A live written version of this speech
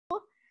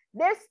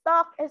this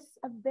talk is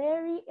a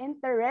very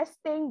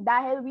interesting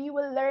dahil we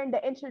will learn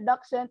the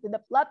introduction to the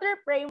Flutter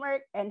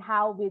framework and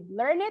how we'd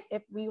learn it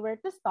if we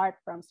were to start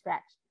from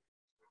scratch.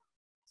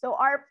 So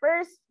our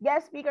first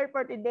guest speaker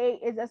for today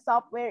is a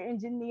software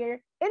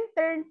engineer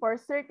intern for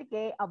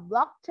CertiK, a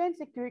blockchain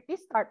security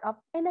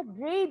startup, and a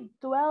grade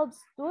 12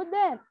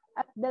 student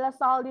at De La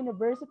Salle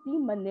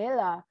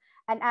University-Manila.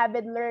 An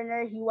avid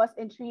learner, he was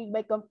intrigued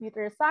by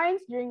computer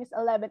science during his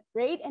 11th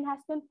grade and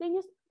has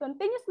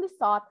continuously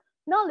sought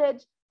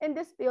knowledge in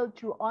this field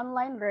through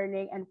online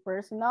learning and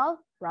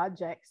personal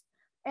projects.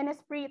 In his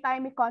free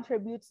time, he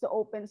contributes to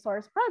open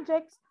source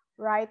projects,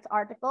 writes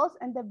articles,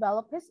 and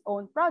develops his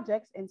own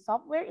projects in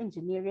software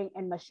engineering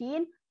and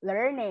machine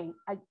learning.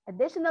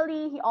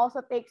 Additionally, he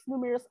also takes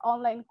numerous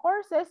online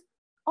courses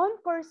on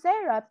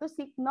Coursera to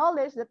seek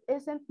knowledge that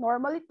isn't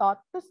normally taught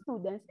to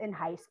students in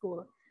high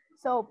school.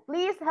 So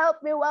please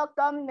help me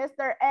welcome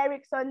Mr.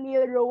 Erickson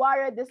Neil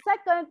Ruaro II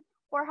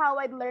for how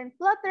I'd learn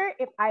Flutter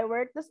if I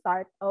were to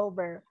start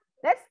over.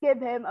 Let's give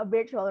him a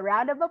virtual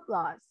round of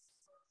applause.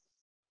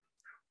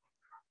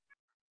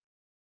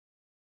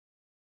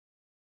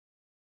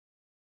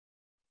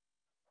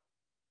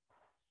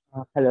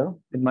 Hello,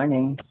 good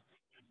morning.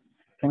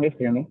 Can you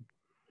hear me?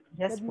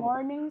 Yes. Good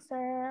morning,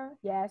 sir.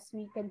 Yes,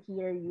 we can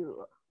hear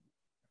you.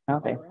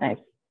 Okay,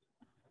 nice.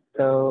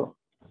 So,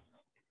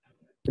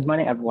 good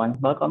morning, everyone.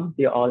 Welcome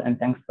to you all, and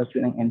thanks for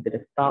tuning into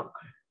this talk.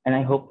 And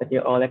I hope that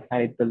you're all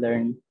excited to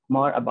learn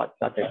more about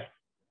Flutter.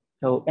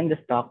 So, in this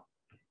talk,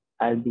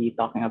 I'll be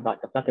talking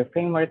about the Flutter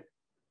framework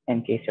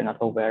in case you're not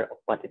aware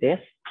of what it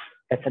is,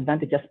 its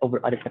advantages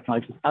over other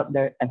technologies out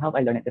there, and how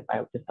I learned it if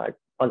I were to start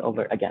all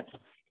over again.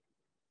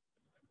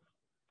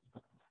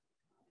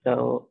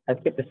 So I'll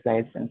skip the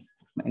slide since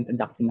my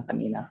introduction na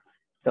kanina.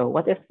 So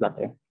what is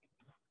Flutter?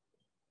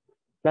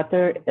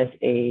 Flutter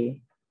is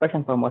first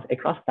and foremost, a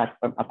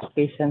cross-platform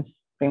applications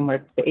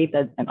framework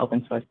created and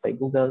open sourced by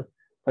Google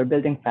for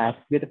building fast,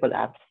 beautiful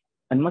apps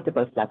on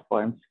multiple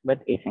platforms with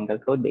a single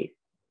code base.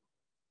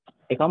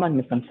 A common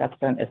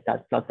misconception is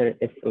that Flutter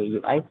is a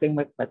UI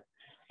framework, but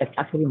it's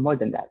actually more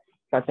than that.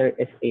 Flutter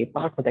is a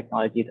powerful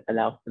technology that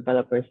allows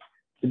developers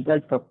to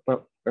build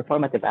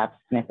performative apps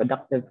in a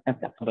productive and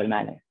flexible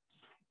manner.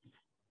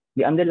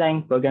 The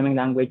underlying programming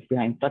language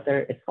behind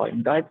Flutter is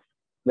called Dart,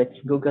 which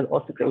Google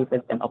also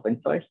created and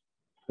open source,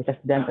 which has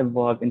then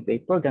evolved into a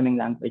programming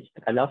language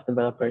that allows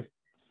developers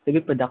to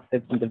be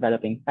productive in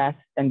developing fast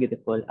and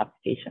beautiful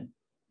applications.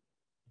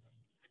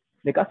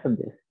 Because of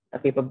this, the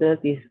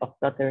capabilities of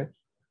Flutter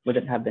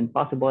wouldn't have been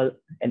possible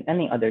in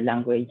any other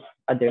language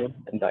other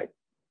than Dart.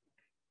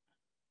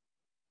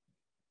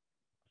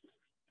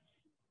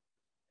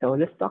 So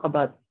let's talk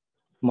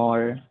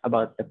more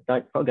about the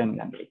Dart programming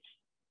language.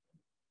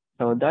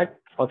 So Dart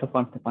also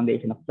forms the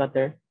foundation of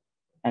Flutter,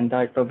 and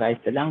Dart provides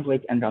the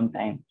language and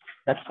runtime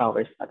that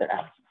powers other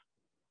apps.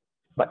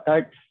 But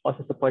Dart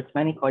also supports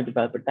many core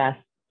developer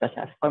tasks, such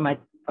as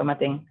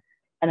formatting,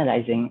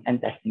 analyzing,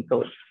 and testing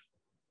code.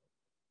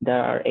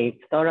 There are a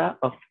plethora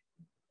of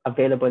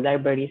available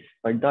libraries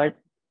for Dart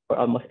for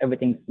almost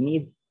everything you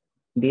need.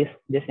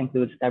 This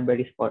includes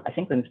libraries for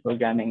asynchronous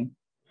programming,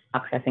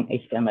 accessing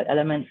HTML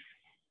elements,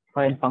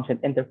 foreign function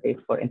interface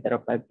for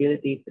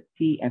interoperability with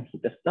C and C++,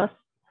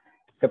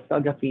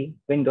 cryptography,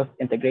 Windows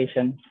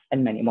integration,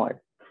 and many more.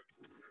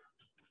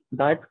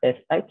 Dart is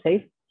type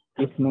safe.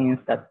 This means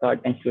that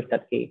Dart ensures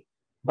that a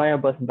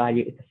variable's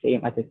value is the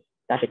same as its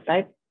static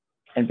type.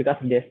 And because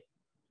of this,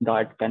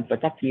 Dart can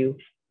protect you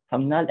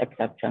from null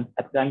exceptions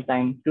at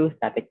runtime through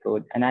static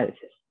code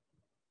analysis.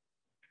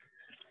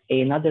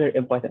 Another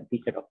important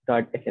feature of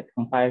Dart is its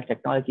compiler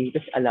technology,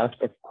 which allows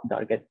it to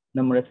target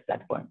numerous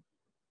platforms.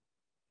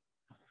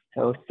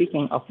 So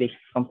speaking of this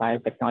compiler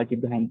technology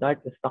behind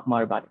Dart, let's talk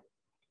more about it.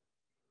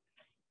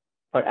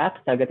 For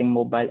apps targeting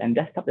mobile and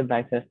desktop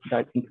devices,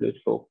 Dart includes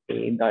both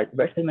a Dart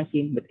virtual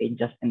machine with a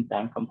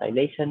just-in-time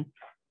compilation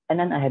and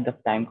an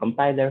ahead-of-time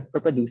compiler for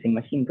producing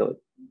machine code.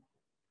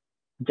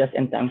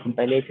 Just-in-time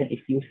compilation is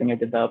used when you're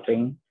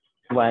developing,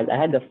 while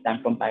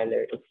ahead-of-time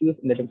compiler is used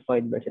in the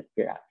deployed version of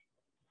your app.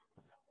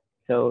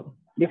 So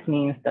this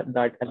means that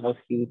Dart allows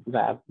you to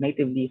have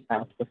natively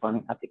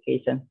fast-performing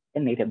applications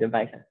in native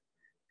devices.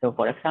 So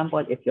for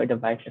example, if your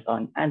device is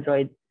on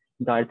Android,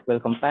 Dart will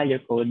compile your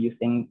code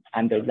using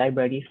Android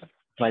libraries,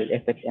 while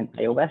if it's in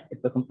iOS, it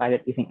will compile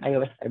it using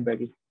iOS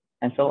libraries,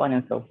 and so on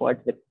and so forth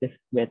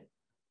with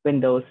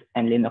Windows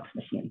and Linux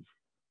machines.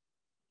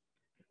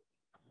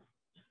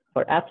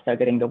 For apps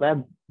targeting the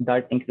web,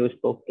 Dart includes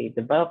both a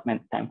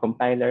development time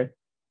compiler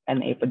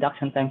and a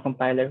production time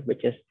compiler,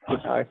 which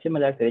are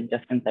similar to the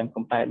just-in-time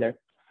compiler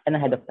and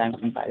ahead-of-time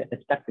compiler,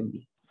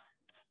 respectively.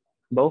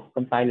 Both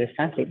compilers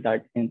translate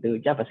Dart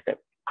into JavaScript.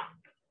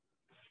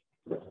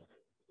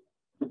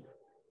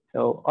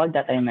 So all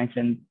that I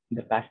mentioned in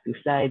the past two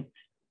slides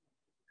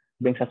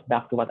brings us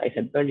back to what I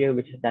said earlier,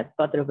 which is that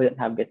Flutter wouldn't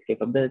have its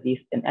capabilities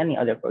in any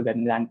other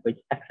programming language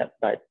except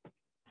Dart.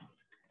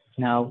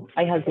 Now,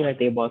 I have here a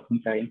table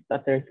comparing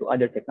Flutter to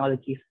other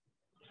technologies.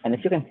 And as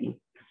you can see,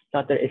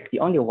 Flutter is the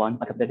only one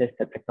out of the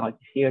listed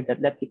technologies here that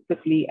lets you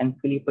quickly and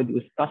fully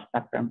produce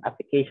cross-platform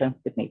applications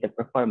with native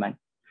performance,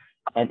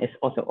 and is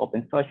also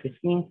open source, which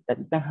means that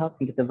it can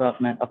help in the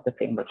development of the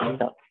framework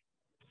itself.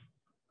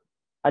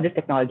 Other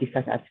technologies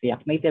such as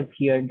React Native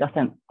here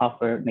doesn't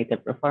offer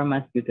native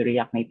performance due to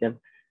React Native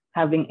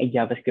having a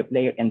JavaScript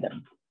layer in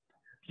them,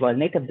 while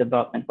native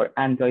development for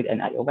Android and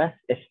iOS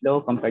is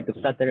slow compared to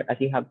Flutter, as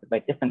you have to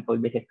write different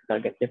code bases to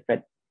target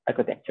different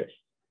architectures.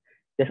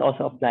 This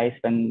also applies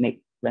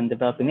when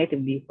developing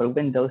natively for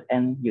Windows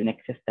and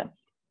Unix systems.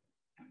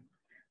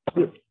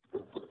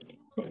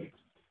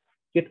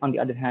 Qt, on the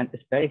other hand, is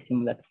very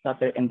similar to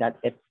Flutter in that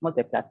it's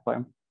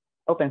multi-platform,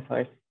 open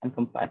source, and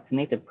compiles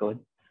native code.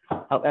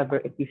 However,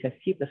 it uses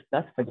C++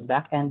 for the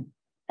backend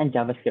and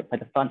JavaScript for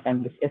the front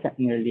end, which isn't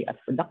nearly as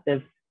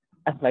productive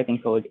as writing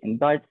code in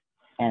Dart.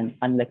 And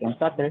unlike in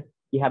Flutter,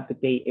 you have to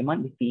pay a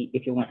monthly fee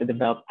if you want to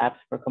develop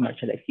apps for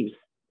commercialized use.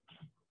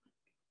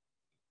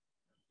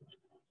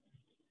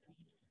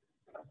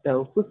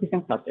 So who's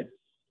using Flutter?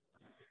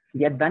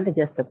 The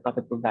advantages that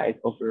Flutter provides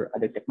over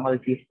other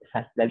technologies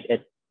has led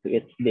it to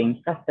its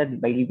being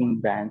trusted by leading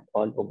brands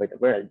all over the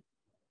world.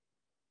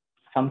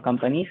 Some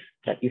companies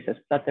that uses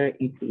Flutter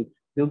include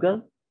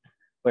Google,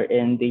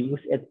 wherein they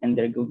use it in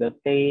their Google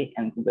Play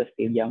and Google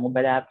Stadia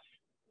mobile apps.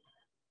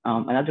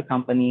 Another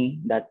company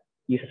that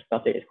uses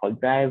Flutter is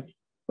called Drive,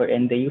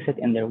 wherein they use it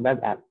in their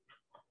web app.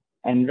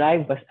 And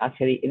Drive was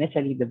actually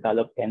initially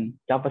developed in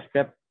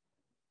JavaScript,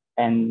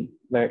 and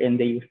wherein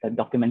they use the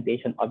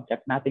documentation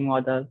object mapping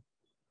model.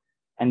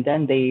 And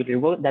then they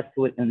rewrote that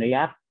tool in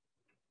React,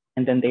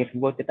 and then they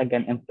rewrote it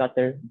again in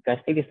Flutter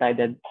because they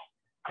decided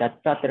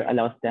that Flutter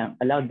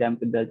allowed them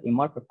to build a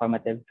more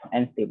performative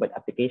and stable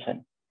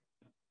application.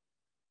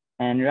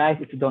 And Rise,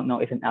 if you don't know,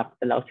 is an app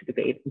that allows you to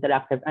create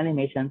interactive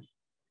animations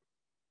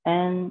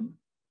and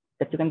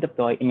that you can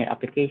deploy in your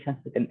applications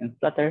within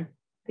Flutter,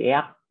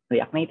 React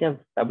Native,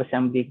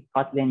 WebAssembly,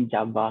 Kotlin,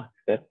 Java,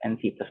 Swift, and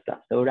C++.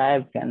 So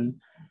Rive can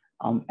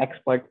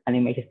export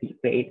animations to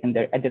create in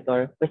their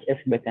editor, which is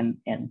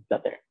written in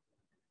Flutter.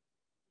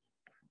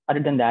 Other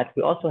than that,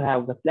 we also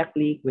have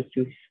Reflectly, which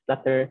uses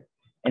Flutter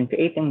in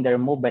creating their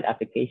mobile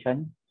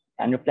application.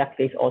 And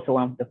Reflectly is also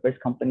one of the first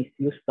companies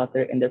to use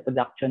Flutter in their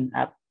production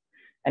app,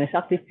 and is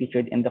actually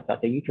featured in the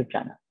Flutter YouTube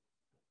channel.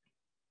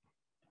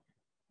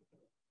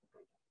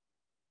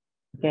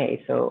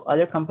 Okay, so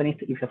other companies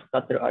that use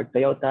Flutter are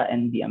Toyota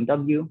and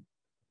BMW.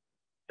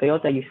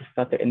 Toyota uses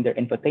Flutter in their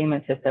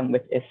infotainment system,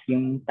 which is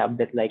yung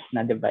tablet-like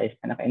na device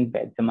na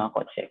naka-embed sa mga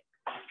kotse.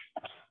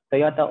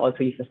 Toyota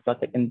also uses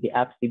Flutter in the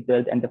apps they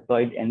build and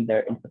deployed in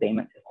their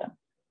infotainment system.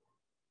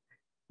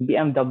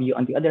 BMW,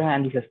 on the other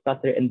hand, uses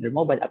Flutter in their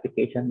mobile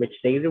application, which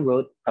they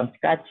rewrote from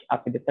scratch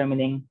after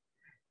determining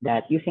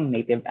that using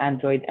native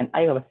Android and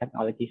iOS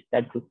technologies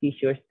led to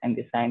features and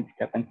design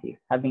discrepancies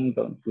having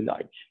grown too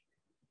large.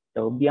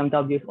 So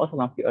BMW is also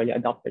one of the early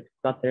adopters of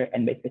Flutter,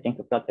 and by switching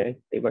to Flutter,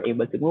 they were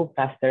able to move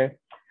faster,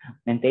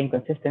 maintain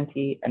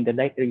consistency, and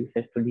delight their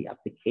users to the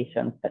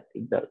applications that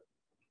they built.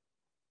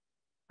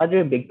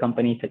 Other big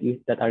companies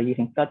that are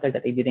using Flutter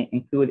that they didn't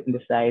include in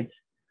the slides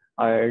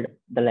are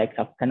the likes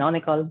of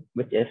Canonical,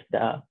 which is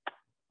the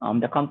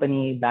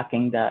company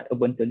backing the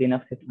Ubuntu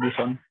Linux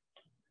distribution,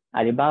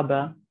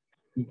 Alibaba,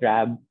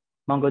 Grab,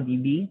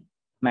 MongoDB,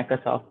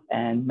 Microsoft,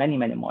 and many,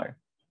 many more.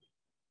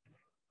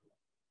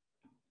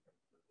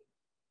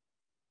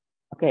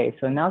 Okay,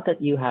 so now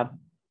that you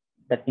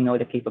know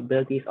the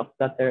capabilities of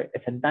Flutter,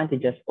 its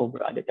advantages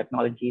over other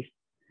technologies,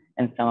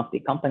 and some of the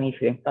companies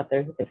using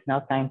Flutter, it's now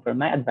time for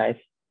my advice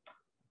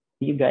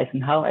to you guys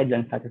on how I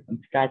learned Flutter from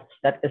scratch.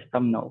 That is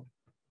from no.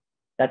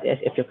 That is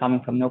if you're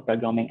coming from no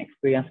programming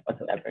experience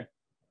whatsoever.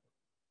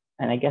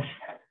 And I guess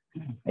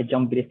I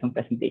jumped this from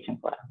presentation.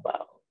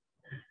 Wow.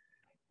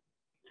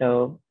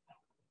 So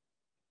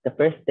the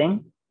first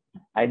thing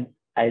I'd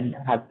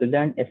have to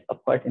learn is,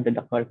 of course,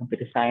 introductory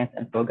computer science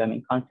and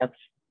programming concepts.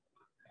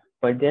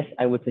 For this,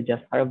 I would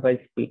suggest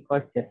Harvard's free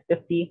course,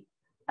 CS50,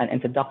 An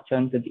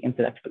Introduction to the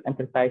Intellectual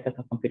Enterprises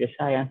of Computer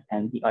Science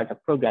and the Art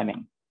of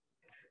Programming.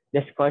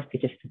 This course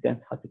teaches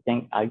students how to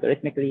think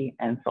algorithmically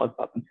and solve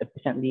problems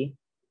efficiently.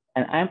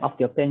 And I'm of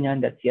the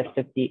opinion that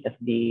CS50 is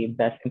the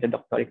best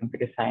introductory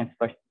computer science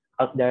course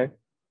out there,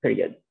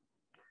 period.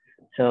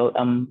 So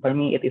for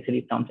me, it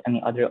easily trumps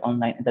any other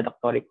online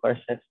introductory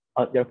courses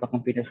out there for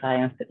computer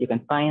science that you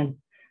can find.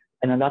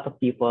 And a lot of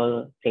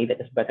people say that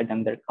it's better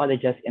than their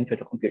college's intro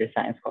to computer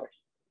science course.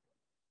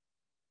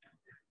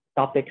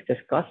 Topics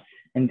discussed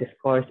in this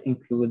course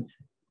includes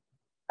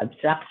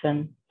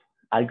abstraction,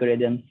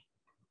 algorithms,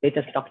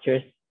 data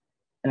structures,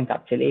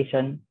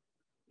 encapsulation,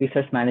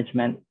 resource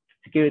management,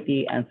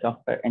 security, and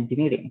software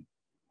engineering.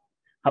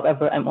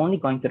 However, I'm only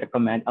going to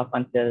recommend up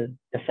until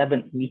the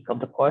 7th week of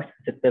the course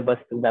as it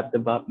pivots to web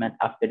development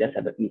after the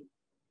 7th week.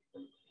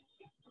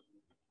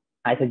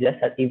 I suggest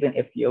that even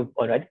if you've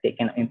already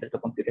taken an intro to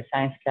computer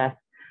science class,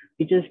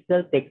 you should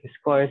still take this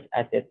course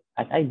as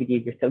I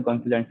believe you're still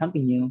going to learn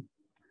something new,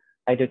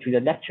 either through the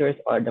lectures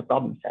or the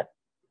problem set.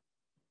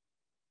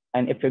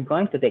 And if you're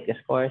going to take this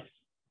course,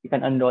 you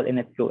can enroll in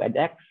it through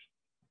edX.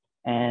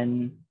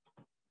 And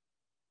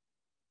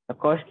The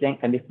course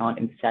link can be found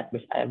in the chat,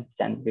 which I have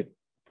sent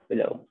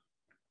below.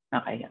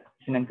 Okay,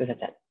 sinend ko sa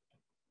chat.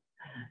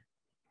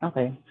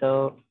 Okay,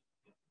 so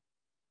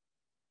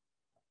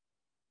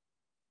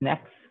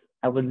next,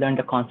 I would learn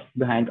the concepts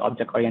behind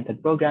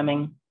object-oriented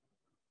programming,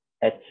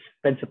 its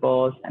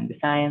principles and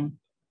design.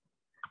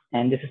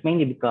 And this is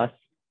mainly because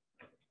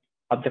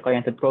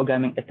object-oriented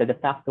programming is the de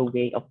facto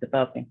way of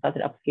developing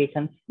Flutter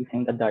applications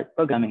using the Dart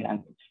programming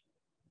language.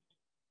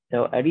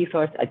 So a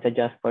resource I'd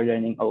suggest for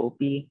learning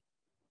OOP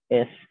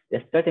is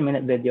this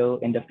 30-minute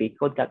video in the free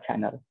CodeCap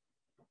channel.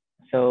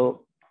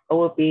 So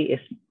OOP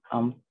is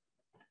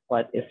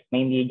what is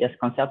mainly just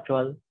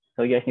conceptual.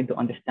 So you just need to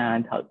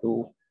understand how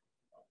to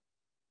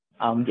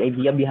the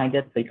idea behind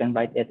it, so you can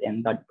write it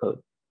in Dart code.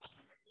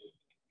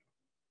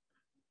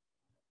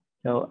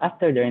 So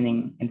after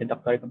learning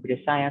introductory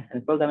computer science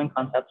and programming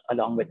concepts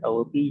along with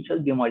OOP, you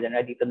should be more than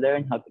ready to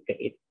learn how to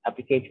create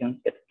applications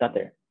with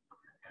Flutter.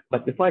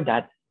 But before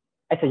that,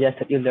 I suggest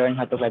that you learn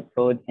how to write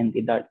code in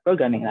the Dart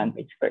programming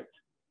language first.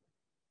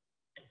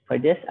 For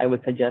this, I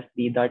would suggest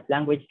the Dart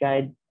language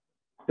guide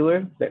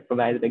tour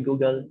provided by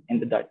Google in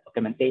the Dart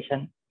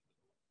documentation.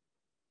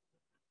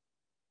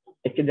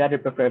 If you'd rather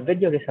prefer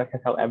video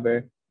resources,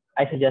 however,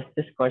 I suggest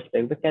this course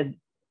by Wicked.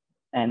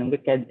 And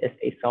Wicked is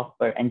a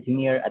software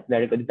engineer at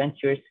Very Good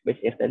Ventures, which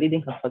is the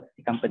leading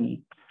consultancy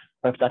company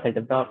for Flutter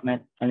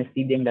development and is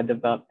leading the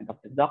development of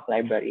the doc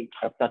library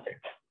for Flutter.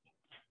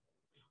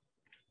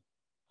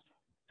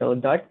 So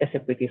Dart is a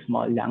pretty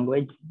small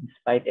language,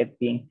 despite it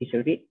being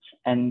feature-rich,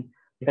 and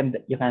you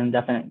can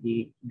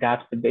definitely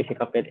grasp the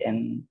basic of it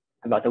in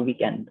about a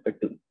weekend or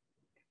two.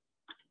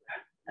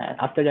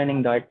 After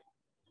learning Dart,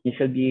 you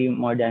should be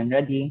more than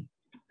ready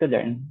to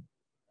learn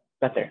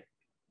Flutter.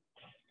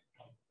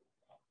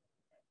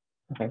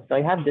 Okay, so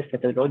I have this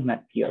little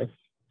roadmap here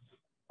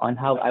on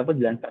how I would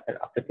learn Flutter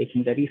after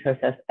taking the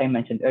resources I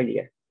mentioned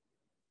earlier.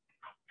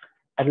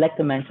 I'd like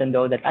to mention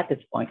though that at this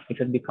point, you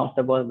should be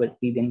comfortable with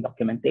reading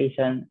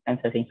documentation and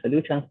searching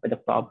solutions for the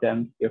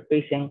problems you're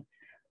facing,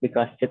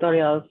 because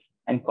tutorials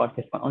and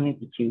courses can only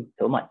teach you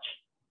so much.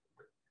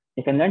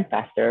 You can learn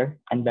faster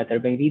and better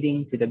by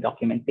reading through the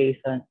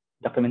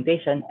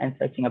documentation and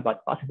searching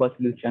about possible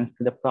solutions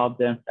to the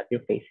problems that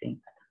you're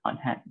facing on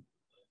hand.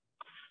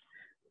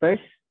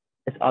 First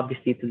is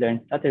obviously to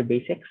learn Flutter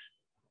basics.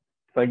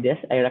 For this,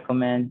 I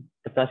recommend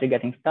the Flutter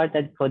Getting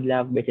Started Code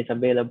Lab, which is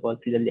available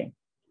through the link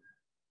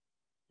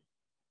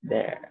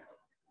there.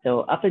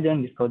 So after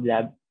doing this code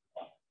lab,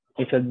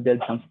 you should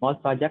build some small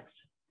projects.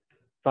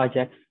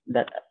 Projects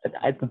that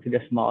I'd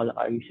consider small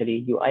are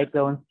usually UI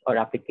clones or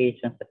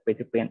applications that way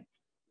to print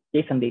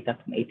JSON data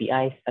from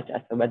APIs, such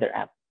as the weather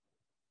app.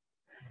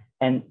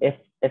 And if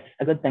it's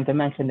a good time to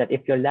mention that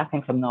if you're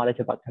lacking some knowledge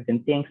about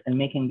certain things and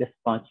making this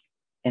sponge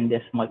in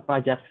this small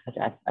projects, such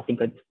as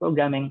asynchronous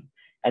programming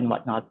and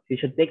whatnot, you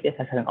should take this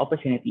as an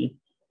opportunity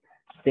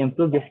to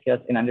improve your skills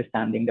in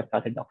understanding the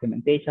Flutter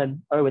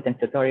documentation or within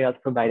tutorials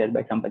provided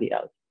by somebody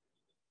else.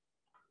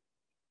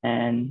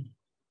 And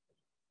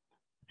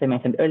as I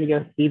mentioned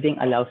earlier, reading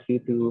allows you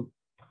to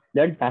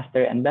learn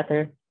faster and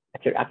better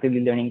as you're actively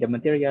learning the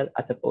material,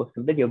 as opposed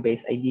to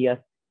video-based ideas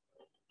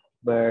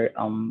where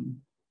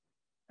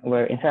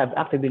instead of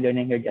actively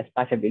learning, you're just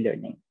passively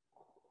learning.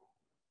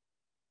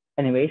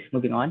 Anyways,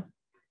 moving on,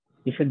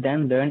 you should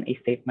then learn a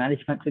state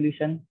management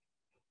solution.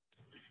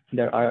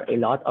 There are a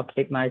lot of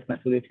state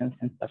management solutions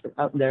and stuff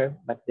out there,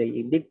 but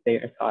the big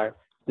players are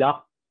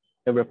Block,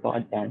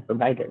 Riverpod, and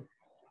Provider.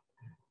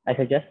 I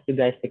suggest you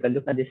guys take a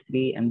look at these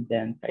three and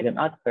then try them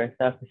out for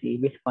yourself to see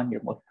which one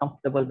you're most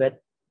comfortable with.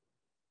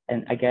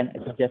 And again,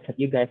 I suggest that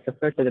you guys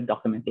refer to the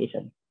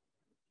documentation.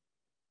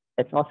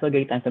 It's also a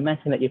great time to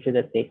mention that you should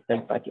take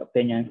third-party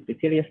opinions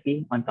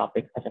seriously on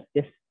topics such as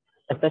this,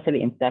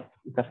 especially in tech,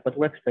 because what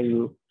works for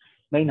you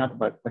may not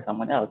work for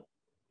someone else.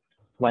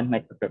 One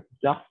might prefer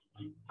Block,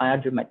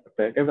 another might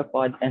prefer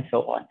Riverpod, and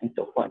so on and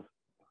so forth.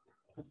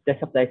 This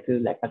applies to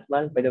life as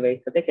well, by the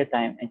way, so take your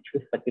time and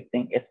choose what you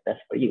think is best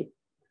for you.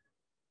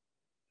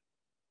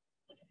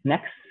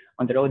 Next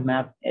on the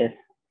roadmap is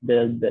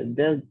build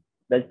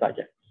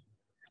projects.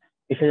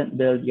 You shouldn't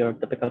build your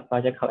typical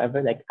project,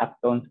 however, like app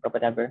clones or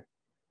whatever.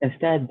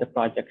 Instead, the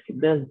projects you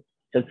build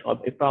should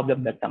solve a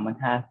problem that someone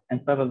has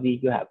and probably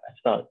you have as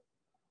well.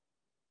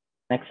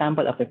 An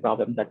example of a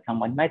problem that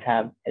someone might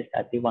have is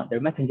that they want their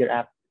messenger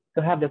app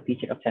to have the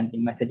feature of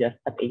sending messages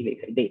at a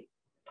later date.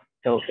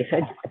 So it's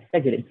a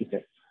scheduling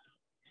feature.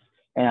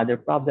 Another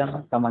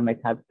problem someone might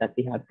have is that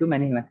they have too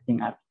many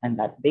messaging apps and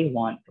that they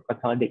want to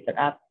consolidate their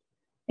app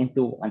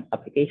into one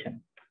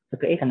application. To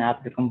create an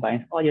app that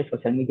combines all your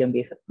social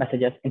media-based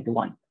messages into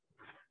one.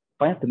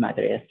 The point of the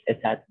matter is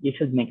that you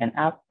should make an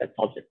app that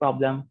solves your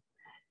problem,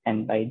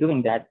 and by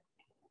doing that,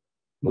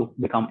 you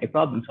become a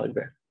problem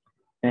solver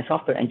and a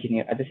software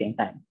engineer at the same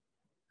time.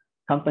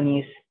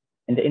 Companies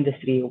in the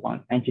industry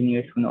want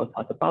engineers who know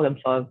how to problem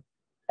solve,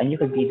 and you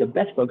could be the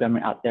best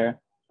programmer out there,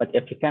 but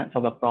if you can't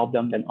solve a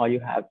problem, then all you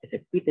have is a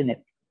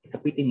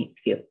pretty neat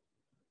skill.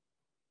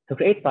 So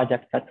create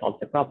projects that solve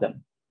the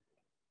problem.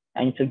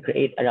 And you should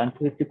create around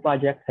 2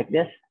 projects like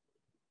this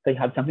So you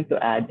have something to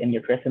add in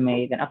your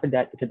resume. Then after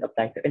that, you should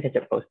apply to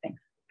internship postings.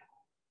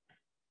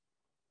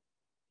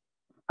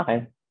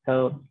 Okay,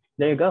 so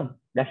there you go.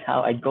 That's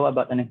how I go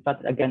about learning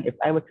Flutter. Again, if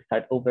I were to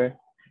start over,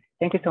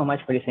 thank you so much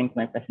for listening to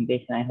my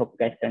presentation. I hope you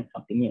guys learned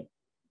something new.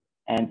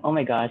 And oh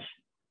my gosh,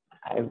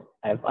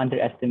 I've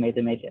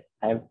underestimated it.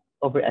 I've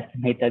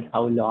overestimated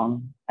how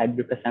long I'd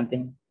be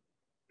presenting.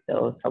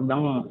 So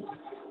sobrang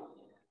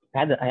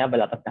I have a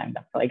lot of time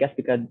left. So I guess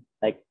we could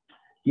like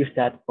use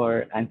that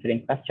for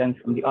answering questions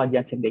from the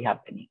audience if they have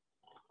any.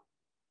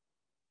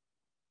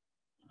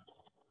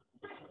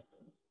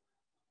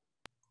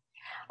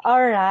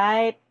 All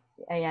right.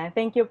 Ayan.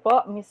 Thank you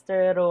po,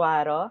 Mr.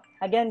 Ruaro.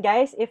 Again,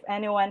 guys, if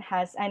anyone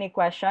has any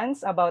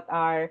questions about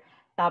our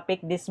topic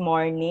this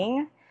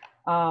morning,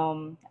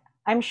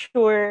 I'm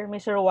sure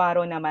Mr.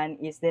 Ruaro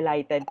naman is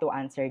delighted to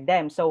answer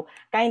them. So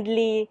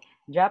kindly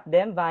drop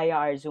them via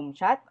our Zoom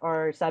chat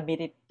or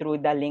submit it through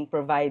the link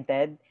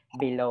provided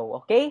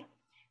below. Okay?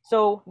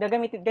 So,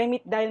 gamit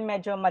dahil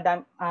medyo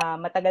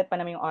matagal pa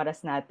naman yung oras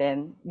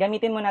natin,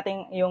 gamitin mo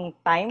natin yung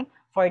time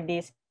for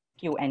this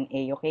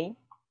Q&A, okay?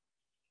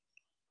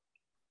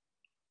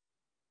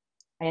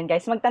 Ayan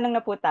guys, magtanong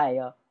na po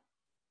tayo.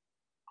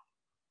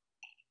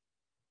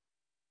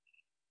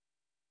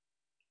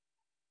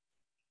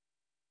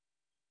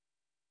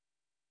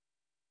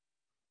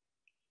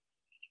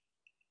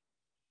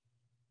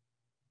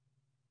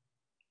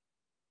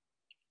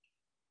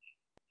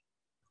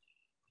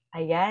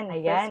 Ayan,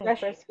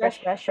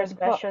 first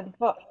question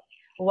po.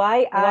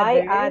 Why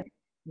other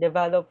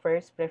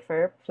developers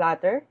prefer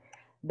Flutter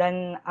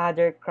than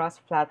other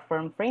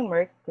cross-platform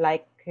framework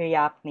like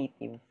React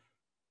Native?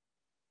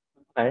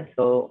 Okay,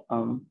 so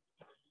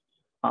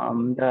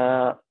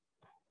the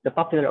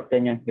popular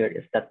opinion here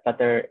is that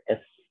Flutter is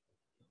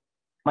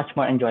much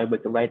more enjoyable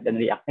to write than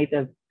React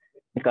Native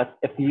because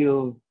if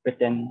you've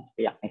written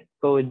React Native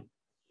code,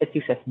 it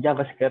uses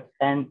JavaScript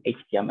and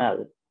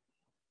HTML.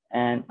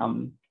 And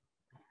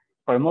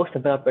for most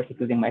developers,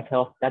 including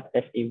myself, that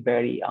is a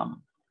very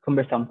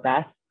cumbersome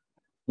task.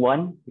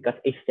 One, because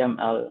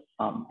HTML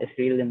is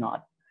really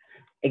not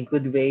a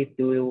good way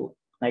to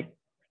like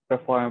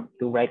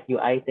write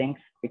UI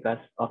things because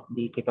of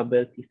the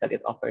capabilities that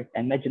it offers,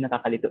 and medyo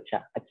nakakalito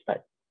siya at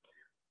start.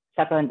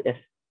 Second is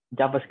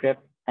JavaScript,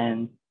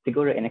 and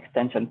siguro in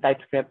extension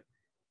TypeScript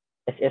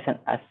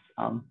isn't as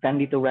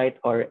friendly to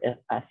write or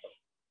as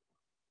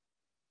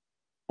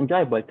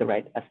enjoyable to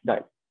write as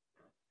Dart.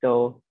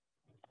 So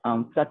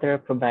Flutter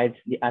provides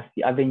us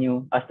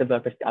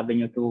developers the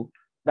avenue to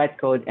write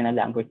code in a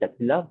language that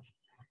we love.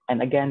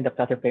 And again, the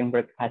Flutter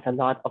framework has a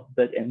lot of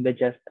built-in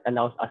widgets that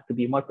allows us to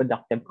be more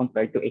productive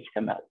compared to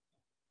HTML.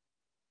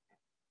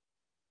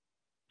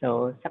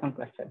 So second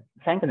question,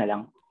 sign ko na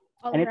lang.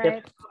 All Any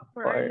right, tips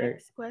for our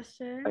next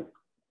question,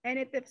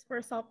 any tips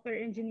for software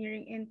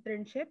engineering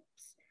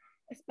internships,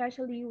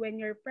 especially when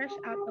you're fresh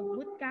out of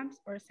boot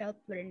camps or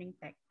self-learning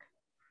tech?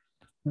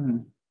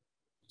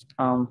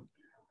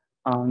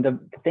 The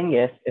thing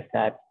is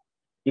that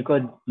you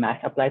could mass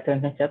apply to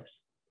internships,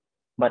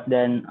 but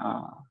then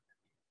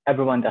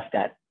everyone does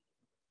that.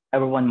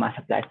 Everyone mass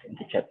applies to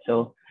internships.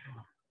 So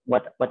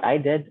what I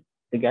did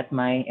to get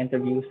my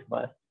interviews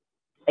was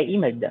I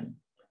emailed them.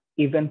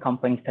 Even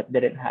companies that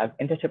didn't have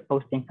internship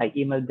postings, I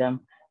emailed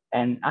them.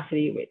 And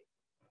actually, wait,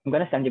 I'm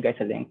gonna send you guys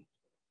a link.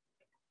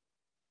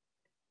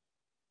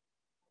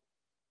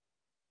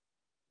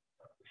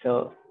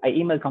 So I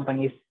emailed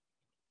companies,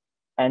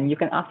 and you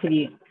can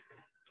actually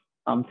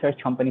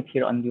search companies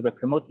here on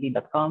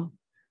youworkremotely.com,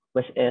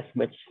 which is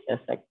like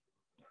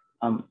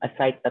a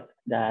site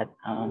that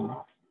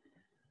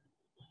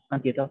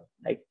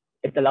like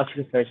it allows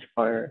you to search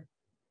for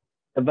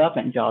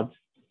development jobs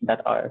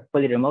that are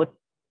fully remote,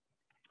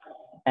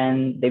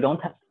 and they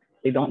don't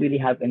really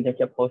have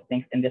internship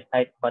postings in this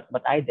site. But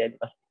what I did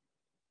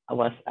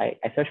was I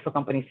searched for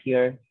companies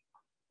here,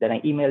 then I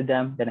emailed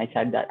them, then I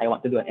said that I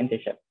want to do an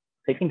internship.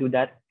 So you can do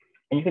that,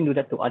 and you can do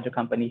that to other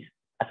companies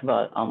as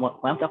well.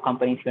 One of the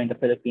companies here in the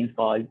Philippines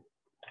called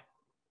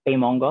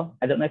Paymongo.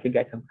 I don't know if you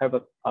guys have heard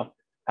of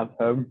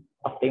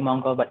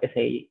Paymongo, but it's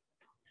a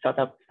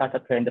startup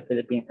here in the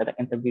Philippines that I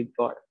interviewed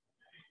for.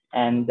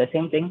 And the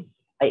same thing,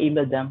 I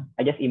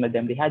just emailed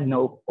them. They had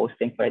no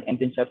posting for an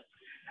internship.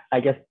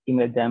 I just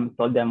emailed them,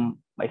 told them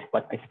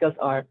what my skills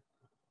are,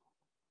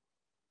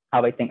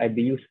 how I think I'd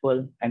be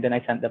useful, and then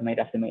I sent them my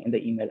resume in the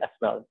email as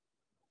well.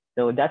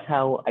 So that's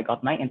how I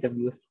got my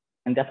interviews,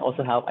 and that's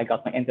also how I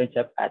got my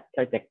internship at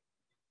CertiK.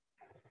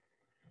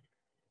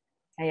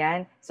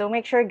 Ayan. So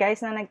make sure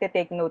guys na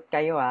nagte-take note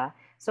kayo ah.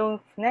 So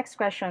next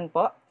question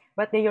po,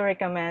 what do you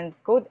recommend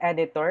code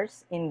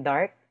editors in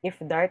Dart if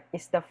Dart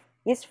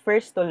is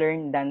first to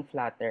learn than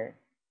Flutter?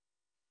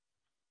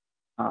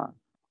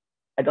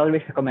 I'd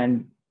always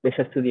recommend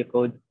Visual Studio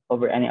Code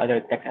over any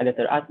other text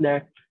editor out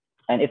there,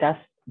 and it has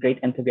great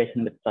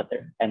integration with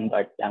Flutter and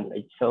Dart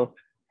language. So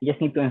you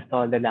just need to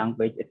install the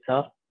language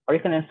itself, or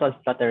you can install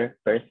Flutter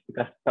first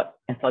because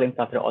installing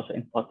Flutter also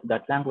installs the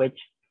Dart language,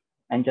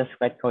 and just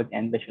write code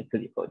in Visual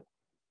Studio Code.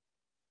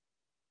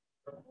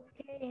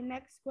 Okay, Okay,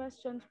 next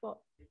question po.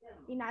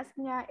 Inask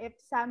niya if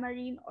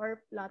Xamarin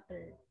or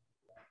Flutter.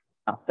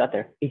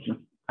 Flutter, easy.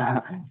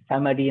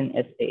 Xamarin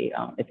is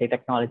it's a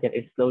technology that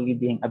is slowly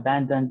being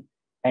abandoned,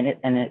 and it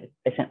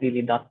isn't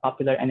really that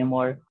popular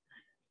anymore.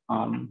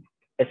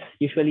 It's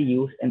usually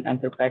used in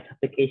enterprise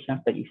applications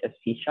that uses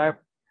C#,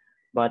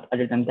 but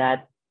other than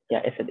that,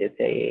 yeah, it's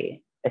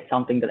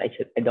something that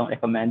I don't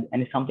recommend, and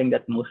it's something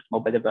that most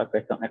mobile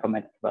developers don't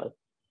recommend as well.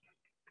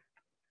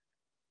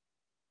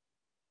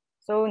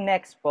 So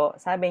next po,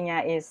 sabi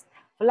niya is,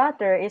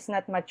 Flutter is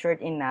not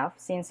matured enough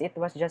since it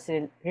was just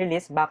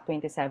released back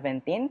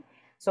 2017.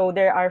 So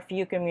there are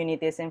few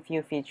communities and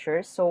few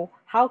features. So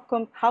how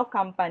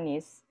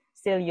companies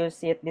still use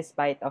it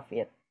despite of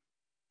it?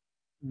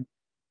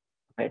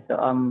 Okay, so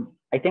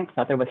I think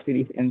Flutter was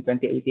released in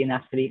 2018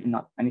 actually,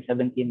 not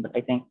 2017, but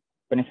I think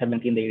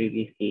 2017 they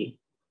released the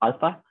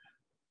alpha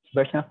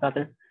version of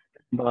Flutter.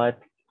 But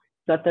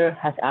Flutter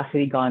has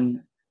actually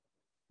gone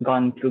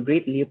through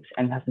great leaps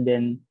and has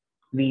been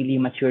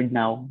really matured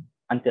now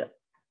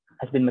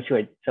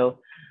So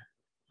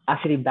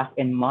actually back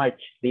in March,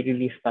 they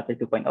released Flutter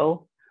 2.0,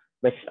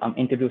 which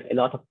introduced a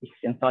lot of features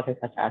in Flutter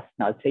such as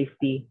null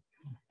safety.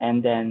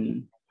 And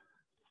then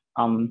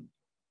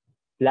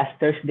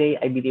last Thursday,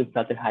 I believe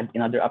Flutter had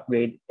another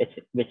upgrade,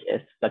 which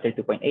is Flutter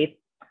 2.8.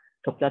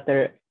 So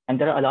Flutter, and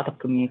there are a lot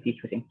of communities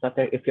using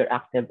Flutter. If you're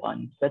active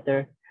on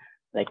Twitter,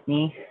 like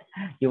me,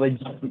 you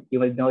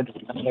will know that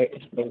Flutter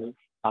is a very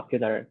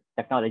popular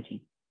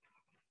technology.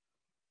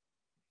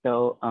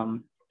 So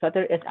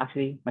Flutter is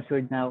actually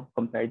matured now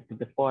compared to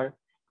before,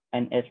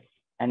 and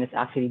it's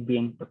actually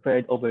being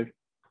preferred over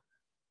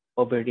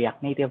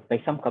React Native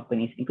by some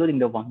companies, including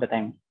the one that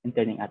I'm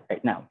interning at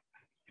right now.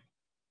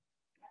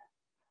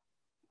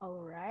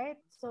 All right.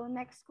 So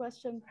next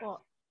question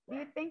po. Do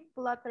you think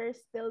Flutter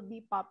still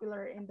be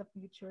popular in the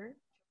future?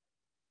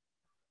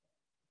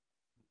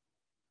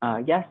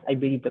 Yes, I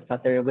believe that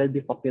Flutter will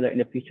be popular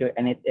in the future,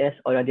 and it is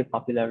already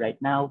popular right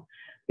now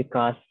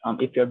because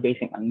if you're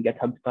basing on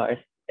GitHub stars,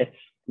 it's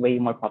way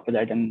more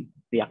popular than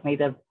React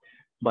Native,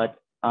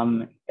 but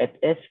it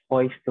is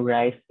poised to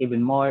rise even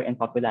more in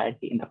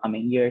popularity in the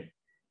coming years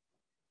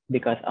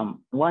because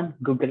one,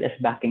 Google is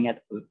backing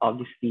it,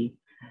 obviously,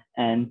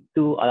 and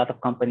two, a lot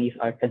of companies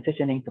are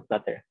transitioning to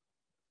Flutter,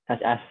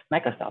 such as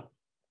Microsoft.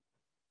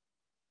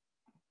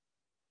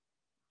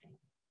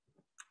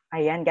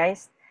 Ayan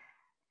guys.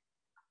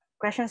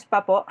 Questions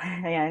pa po.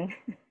 Ayan.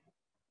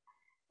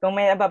 Kung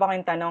may iba pa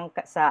kayong tanong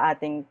sa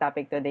ating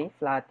topic today,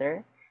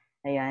 Flutter.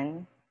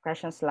 Ayan.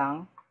 Questions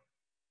lang.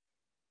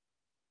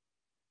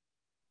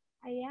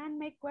 Ayan,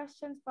 may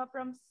questions pa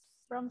from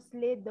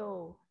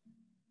Slido.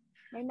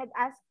 May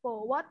nag-ask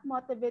po, what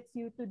motivates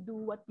you to do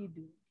what you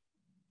do?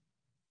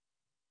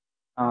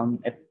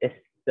 If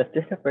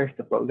this refers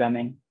to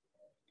programming,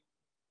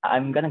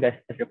 I'm gonna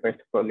guess this refers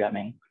to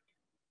programming.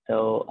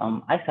 So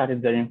I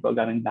started learning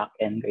programming back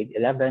in grade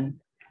 11.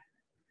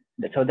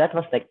 So that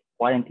was like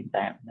quarantine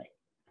time, like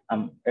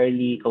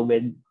early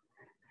COVID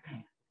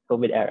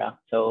era.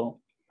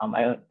 So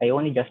I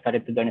only just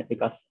started to learn it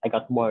because I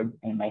got bored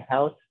in my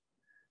house,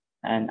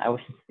 and I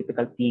was a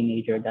typical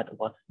teenager that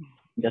was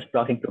just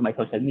browsing through my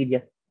social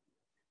media,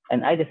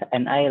 and I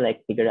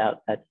like figured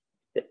out that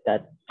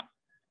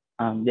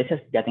this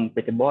is getting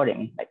pretty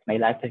boring. Like my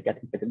life is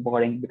getting pretty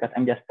boring because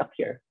I'm just stuck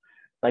here.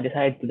 So I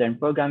decided to learn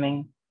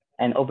programming,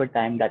 and over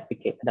time that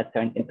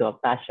turned into a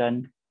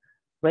passion,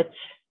 which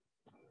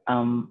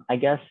I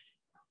guess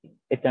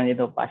it turned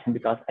into a passion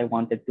because I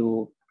want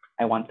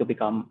to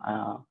become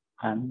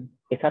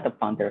a startup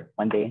founder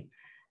one day,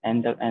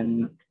 and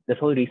the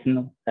sole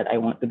reason that I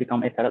want to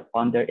become a startup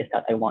founder is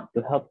that I want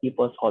to help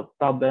people solve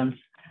problems.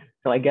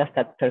 So I guess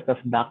that circles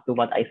back to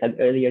what I said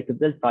earlier, to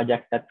build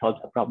projects that solves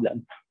a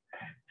problem.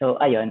 So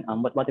ayun,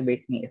 what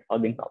motivates me is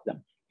solving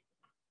problems.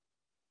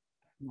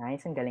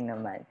 Nice, ang galing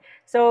naman.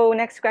 So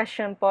next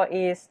question po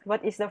is,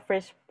 what is the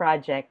first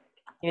project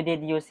you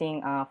did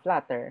using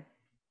Flutter?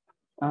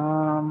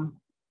 I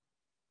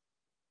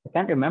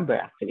can't remember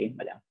actually.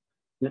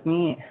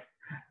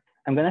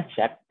 I'm gonna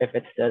check if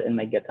it's still in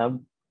my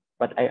GitHub,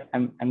 but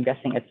I'm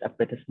guessing it's a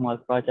pretty small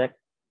project.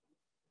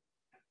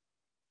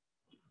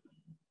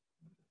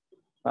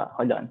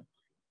 Hold on.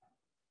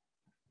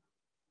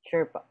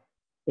 Sure po.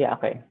 Yeah,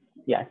 okay.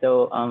 Yeah,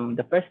 so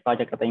the first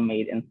project that I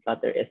made in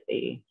Flutter is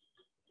a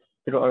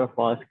true or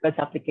false quiz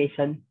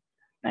application.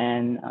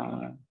 And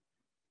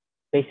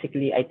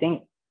basically, I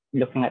think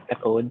looking at the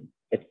code,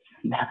 it's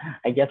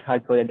I just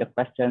hard coded the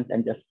questions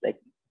and just like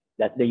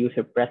let the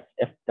user press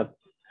if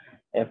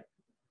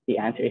the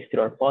answer is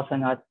true or false or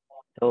not.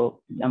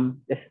 So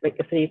it's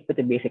a pretty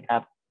basic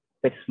app,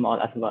 pretty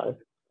small as well,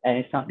 and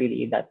it's not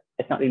really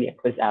a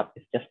quiz app.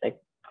 It's just like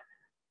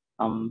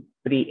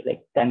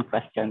 10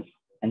 questions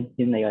and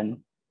yun na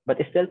yun.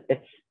 But it's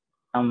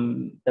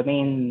the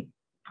main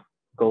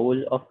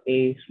goal of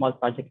a small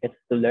project is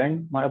to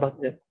learn more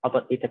about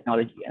the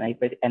technology,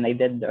 and I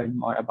did learn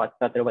more about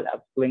Flutter while I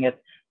was doing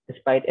it,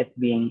 despite it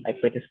being a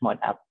pretty small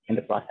app in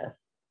the process.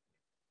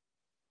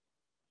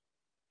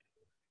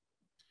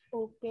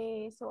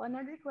 Okay, so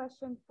another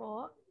question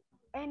po.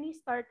 any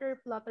starter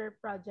Flutter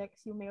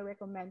projects you may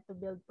recommend to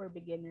build for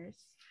beginners?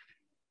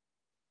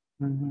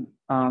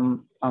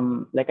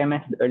 Like I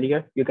mentioned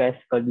earlier, you guys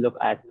could look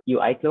at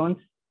UI clones,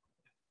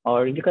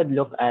 or you could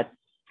look at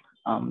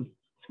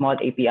small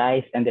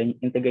APIs and then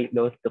integrate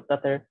those to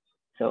Flutter.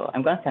 So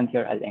I'm gonna send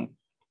here a link.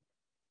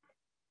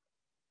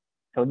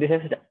 So this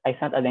is I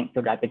sent a link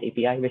to Rapid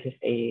API, which is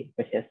a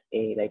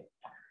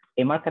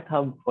market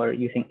hub for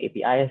using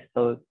APIs.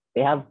 So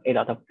they have a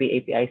lot of free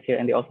APIs here,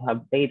 and they also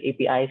have paid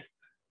APIs,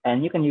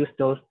 and you can use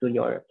those to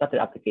your Flutter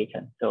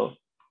application. So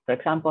for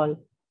example,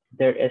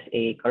 there is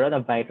a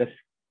coronavirus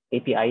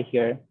API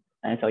here,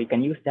 and so you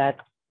can use that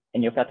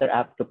in your Flutter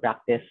app to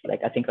practice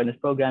like asynchronous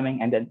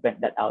programming and then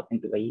print that out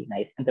into a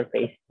nice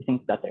interface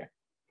using Flutter.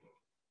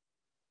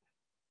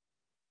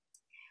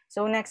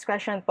 So next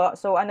question po.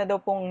 So ano daw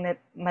pong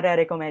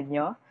mare-recommend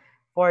nyo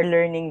for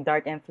learning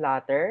Dart and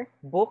Flutter?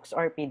 Books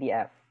or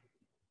PDF?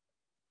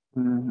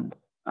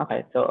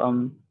 Okay, so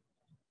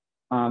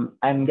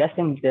I'm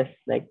guessing this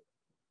like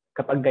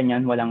kapag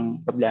ganyan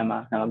walang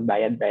problema na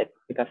magbayad, right?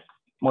 Because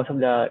most of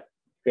the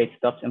great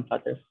stuff in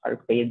Flutter are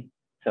paid.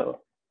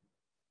 So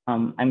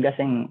I'm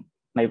guessing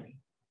my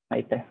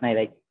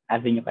like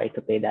avenue guys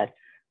to pay that.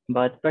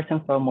 But first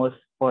and foremost,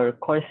 for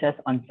courses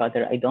on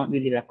Flutter, I don't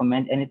really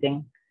recommend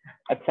anything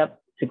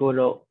except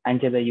siguro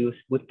Angela Yu's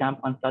bootcamp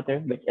on Flutter,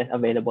 which is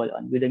available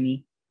on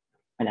Udemy.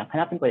 Wala,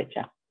 hanapin ko ulit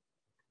siya.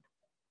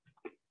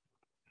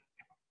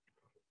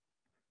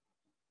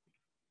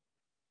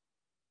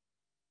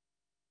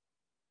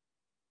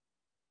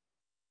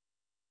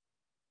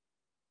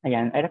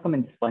 Ayan, I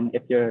recommend this one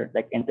if you're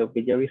like into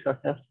video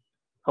resources.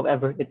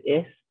 However, it's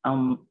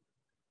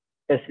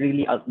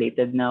really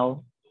outdated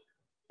now.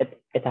 It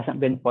hasn't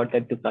been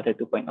ported to Flutter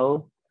 2.0,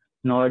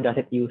 nor does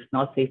it use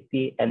null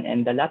safety. And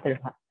in the latter,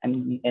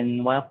 and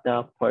in one of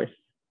the course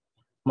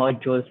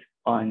modules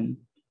on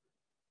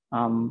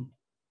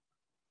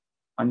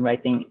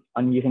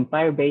using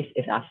Firebase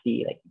is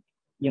actually like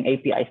yung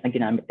APIs na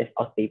ginamit is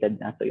outdated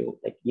na. So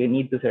you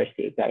need to search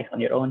the APIs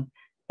on your own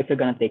if you're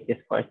gonna take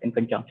this course in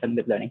conjunction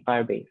with learning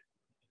Firebase.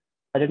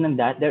 Other than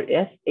that, there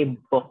is a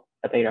book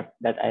that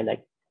I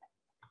like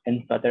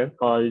in Flutter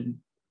called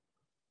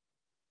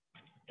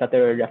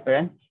Flutter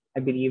Reference, I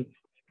believe.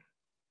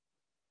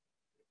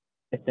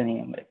 It's the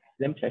name.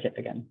 Let me search it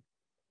again.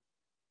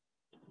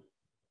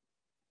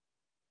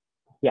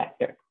 Yeah,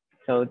 here.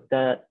 So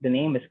the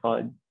name is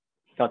called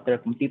Flutter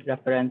Complete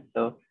Reference.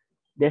 So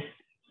this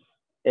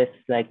is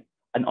like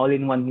an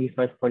all-in-one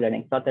resource for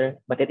learning Flutter,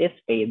 but it is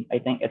paid. I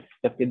think it's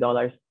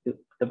 $50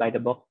 to buy the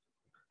book.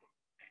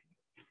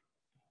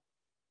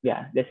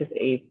 Yeah, this is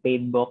a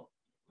paid book,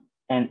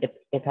 and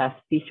it has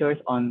features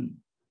on,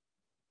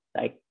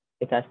 like,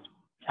 it has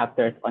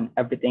chapters on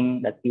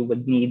everything that you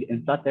would need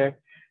in Flutter,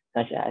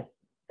 such as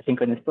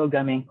asynchronous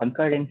programming,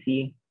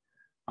 concurrency,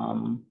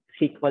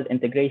 SQL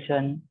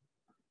integration,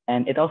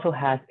 and it also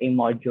has a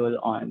module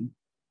on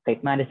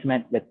site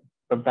management with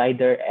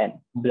provider and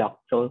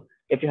block. So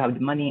if you have the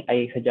money,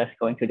 I suggest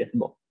going to this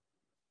book.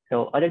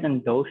 So other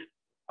than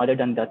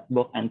that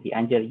book and the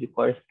Angela Yu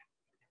course,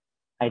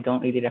 I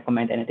don't really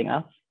recommend anything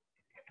else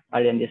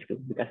other than this two,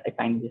 because I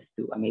find this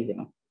two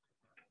amazing.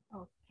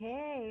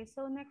 Okay,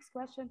 so next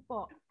question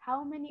po.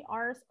 How many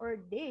hours or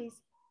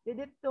days did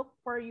it took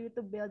for you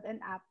to build an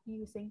app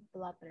using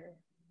Flutter?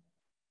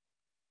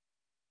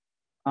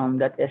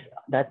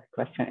 That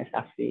question is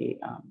actually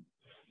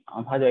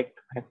how do I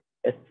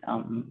it's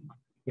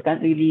you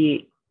can't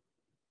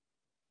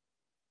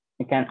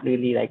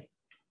really like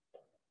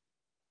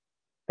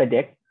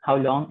predict how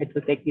long it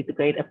will take you to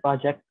create a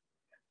project.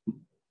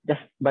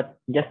 But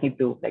just need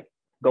to like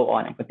go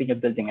on and continue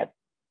building it.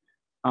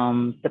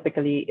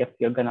 Typically, if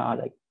you're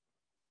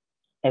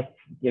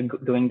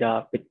doing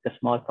the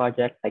small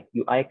project like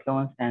UI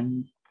clones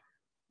and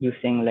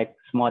using like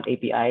small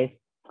APIs,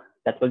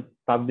 that will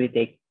probably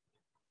take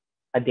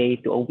a day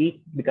to a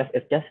week because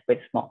it's just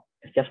quite small.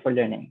 It's just for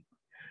learning.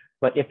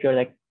 But if you're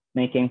like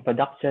making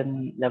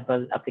production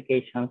level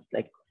applications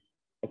like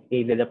a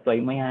deploy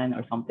mo yan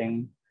or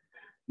something,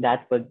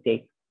 that would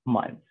take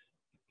months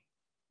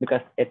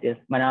because it is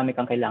marami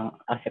kang kailangang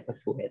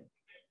asikasuhin.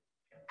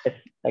 It's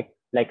like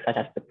such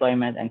as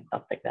deployment and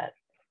stuff like that.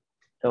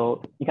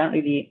 So you can't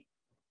really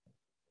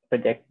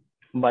predict,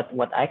 but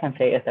what I can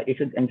say is that you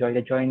should enjoy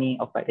the journey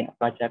of writing a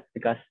project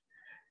because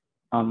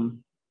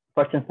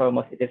first and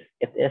foremost, it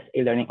is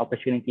a learning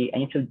opportunity,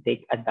 and you should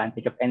take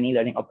advantage of any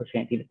learning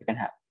opportunity that you can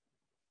have.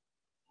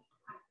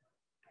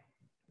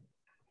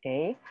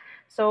 Okay.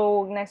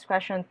 So next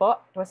question po,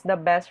 what's the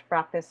best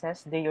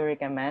practices do you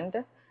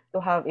recommend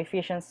to have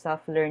efficient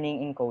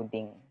self-learning in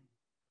coding?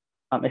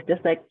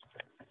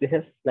 This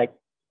is like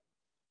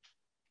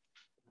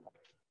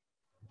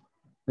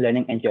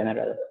learning in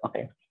general.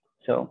 Okay.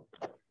 So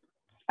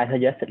I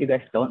suggest that you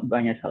guys don't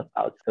burn yourself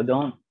out. So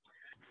don't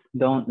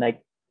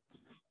like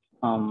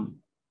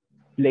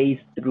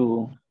blaze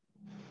through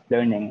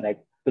learning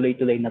like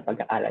tuloy-tuloy na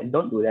pag-aaral.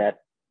 Don't do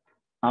that.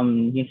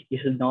 You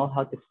should know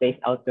how to space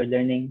out your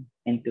learning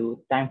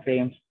into time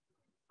frames.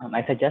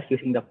 I suggest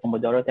using the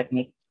Pomodoro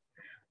technique,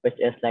 which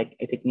is like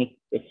a technique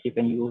which you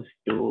can use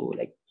to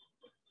like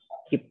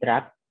keep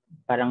track,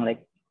 parang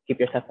like keep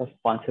yourself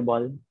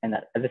responsible and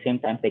at the same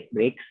time take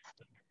breaks.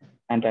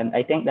 And then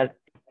I think that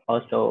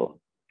also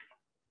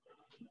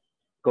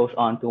goes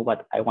on to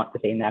what I want to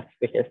say next,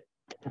 which is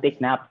to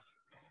take naps.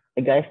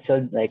 You guys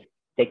should like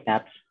take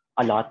naps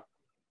a lot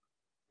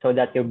so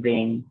that your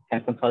brain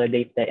can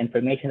consolidate the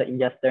information that you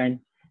just learned.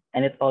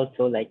 And it's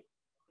also like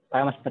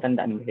para mas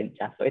matandaan mo rin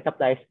siya. So it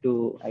applies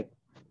to like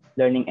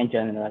learning in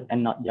general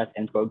and not just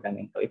in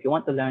programming. So if you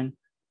want to learn,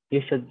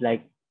 you should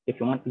like, if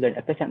you want to learn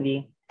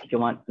efficiently, if you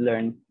want to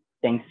learn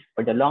things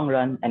for the long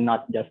run and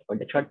not just for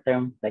the short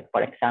term, like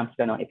for exams,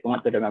 you know, if you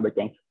want to remember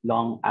things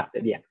long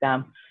after the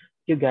exam,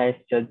 you guys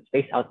should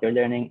space out your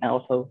learning and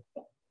also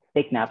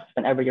take naps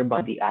whenever your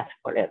body asks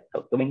for it.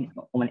 So tuwing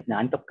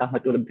naantok ka,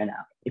 matulog ka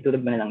na.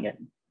 Itulog mo na lang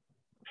yan.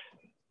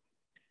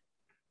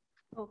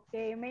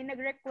 Okay, may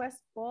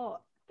nag-request po.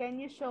 Can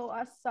you show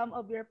us some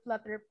of your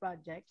Flutter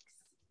projects?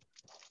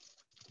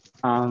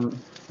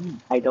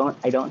 I don't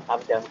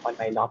have them on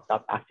my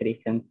laptop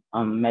actually since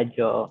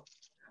medyo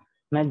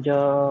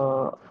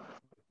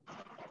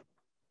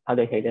how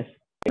do I say this?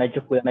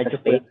 Medyo kulang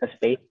sa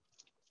space.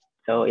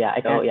 So yeah,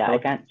 I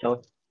can't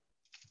show.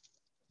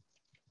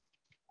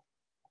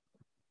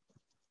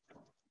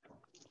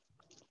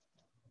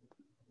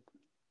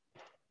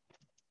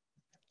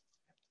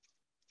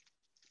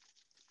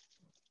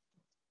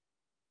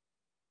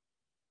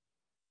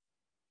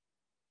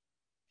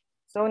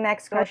 So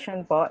next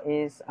question po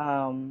is,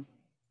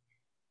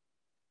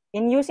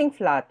 in using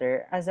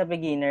Flutter as a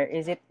beginner,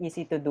 is it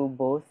easy to do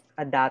both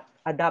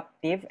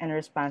adaptive and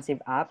responsive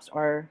apps,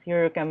 or you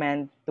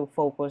recommend to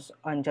focus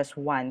on just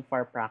one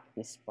for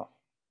practice po?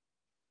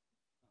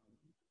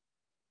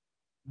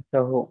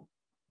 So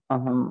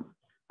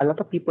a lot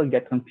of people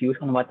get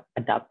confused on what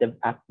adaptive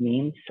app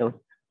means. So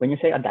when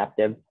you say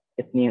adaptive,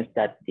 it means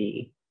that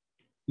the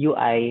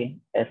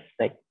UI is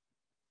like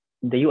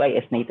the UI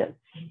is native.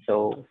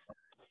 So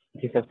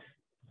it uses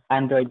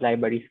Android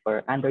libraries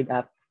for Android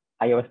apps,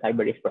 iOS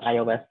libraries for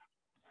iOS,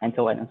 and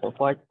so on and so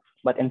forth.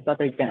 But in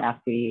Flutter, you can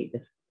actually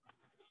just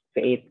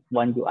create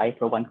one UI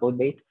for one code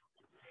base.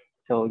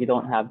 So you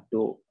don't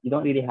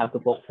really have to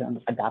focus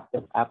on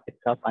adaptive app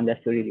itself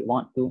unless you really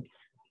want to.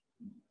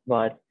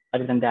 But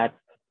other than that,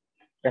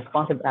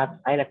 responsive apps,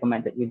 I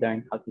recommend that you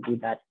learn how to do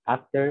that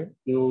after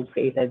you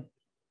created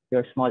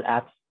your small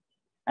apps.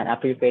 And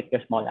after you create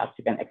your small apps,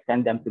 you can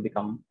extend them to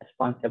become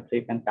responsive so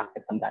you can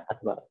practice on that as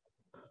well.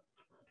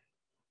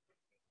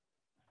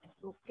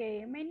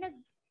 Okay, may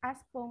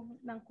nag-ask po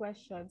ng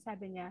question.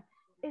 Sabi niya,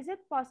 is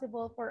it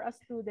possible for a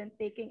student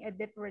taking a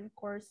different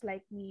course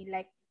like me?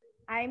 Like,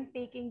 I'm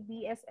taking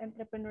BS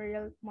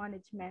Entrepreneurial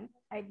Management.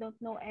 I don't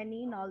know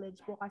any knowledge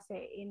po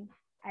kasi in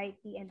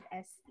IT and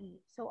SE.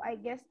 So, I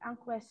guess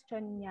ang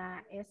question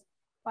niya is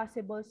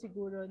possible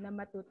siguro na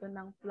matuto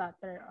ng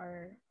Flutter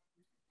or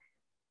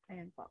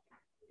ayan po.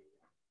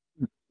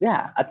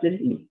 Yeah,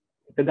 absolutely.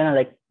 If you're gonna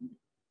like,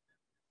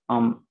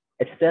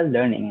 it's still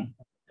learning.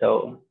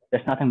 So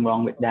there's nothing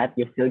wrong with that.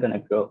 You're still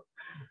gonna grow.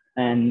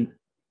 And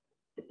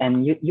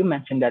you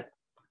mentioned that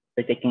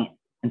you're taking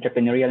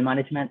entrepreneurial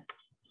management,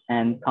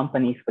 and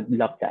companies would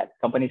love that.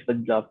 Companies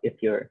would love if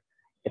you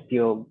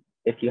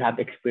have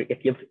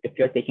experience, if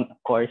you're taking a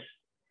course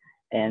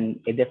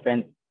in a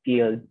different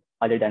field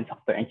other than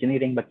software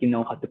engineering, but you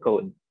know how to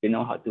code, you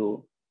know how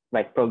to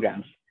write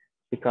programs,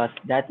 because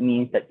that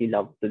means that you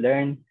love to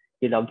learn,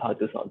 you love how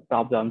to solve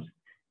problems,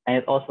 and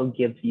it also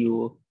gives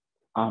you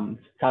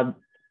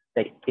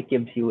it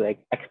gives you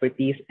like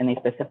expertise in a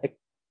specific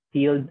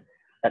field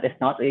that is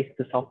not related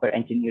to software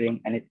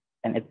engineering, and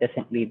it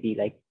doesn't really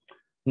like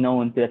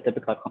known to the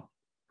typical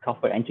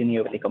software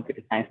engineer with a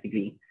computer science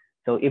degree.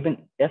 So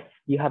even if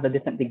you have a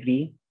different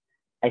degree,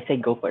 I say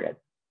go for it.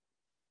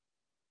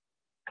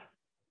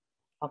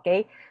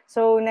 Okay,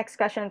 so next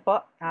question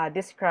po,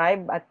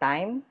 describe a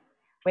time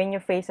when you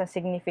face a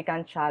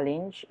significant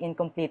challenge in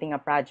completing a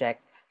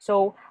project.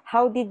 So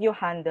how did you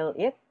handle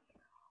it?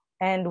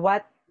 And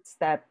what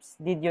steps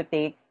did you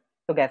take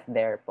to get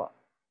there po?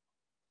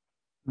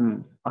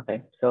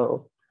 Okay,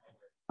 so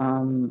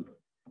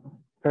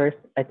first,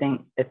 I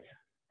think it's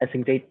a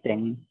great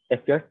thing if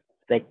you're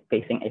like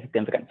facing a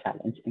significant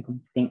challenge in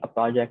completing a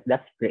project.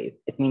 That's great.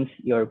 It means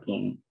you're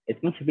being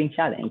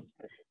challenged,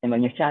 and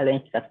when you're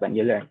challenged, that's when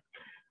you learn.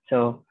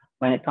 So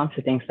when it comes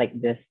to things like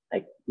this,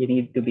 like you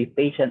need to be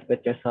patient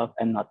with yourself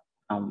and not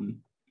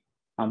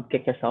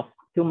kick yourself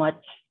too much.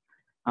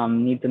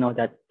 Need to know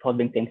that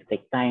solving things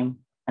take time.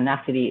 And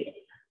actually,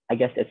 I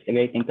guess it's a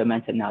great thing to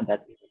mention now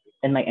that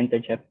in my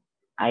internship,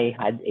 I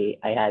had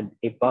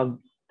a bug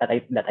that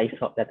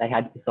I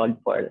had to solve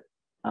for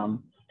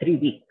 3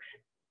 weeks.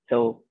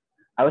 So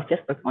I was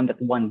just working on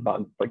that one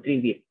bug for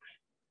 3 weeks,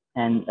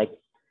 and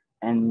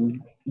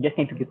just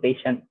need to be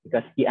patient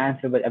because the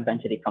answer will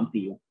eventually come to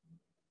you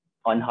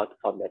on how to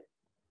solve it.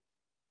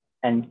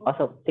 And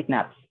also take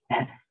naps.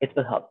 It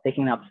will help.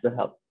 Taking naps will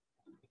help.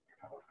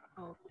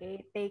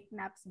 Okay, take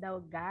naps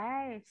daw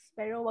guys.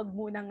 Pero wag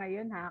muna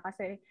ngayon ha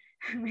kasi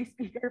may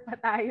speaker pa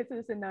tayo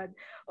susunod.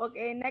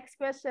 Okay, next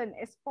question.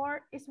 Is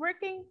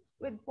working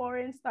with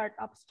foreign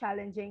startups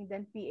challenging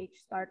than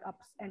PH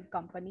startups and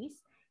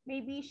companies?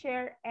 Maybe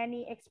share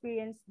any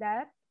experience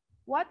that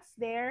what's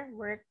their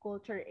work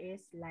culture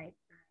is like.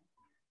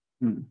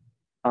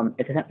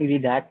 It isn't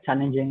really that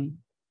challenging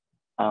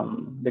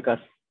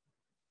because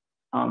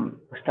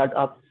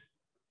startups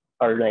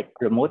or like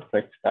remote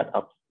first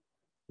startups,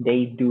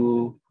 they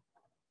do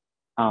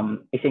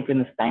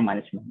asynchronous time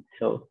management.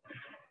 So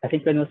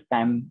asynchronous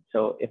time.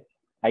 So if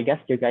I guess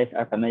you guys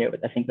are familiar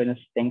with asynchronous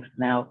things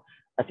now,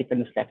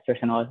 asynchronous lectures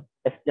and all,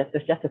 it's just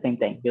the same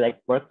thing. You like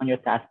work on your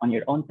task on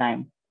your own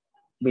time.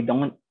 We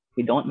don't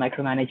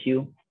micromanage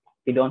you.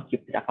 We don't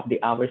keep track of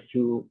the hours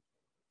you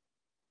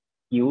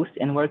use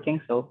in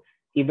working. So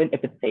even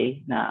if it's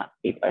say na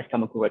 8 hours ka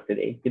mag-work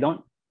today, we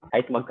don't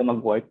kahit wag ka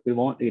mag-work, we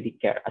won't really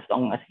care as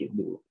long as you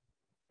do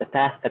the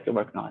task that you're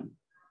working on.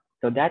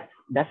 So that's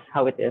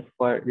how it is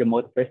for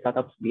remote first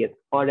startups, be it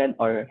foreign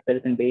or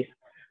Philippine-based.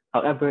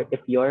 However,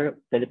 if you're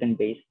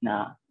Philippine-based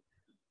na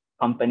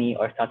company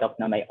or startup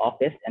na may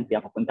office and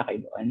pinapapunta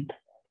kayo doon,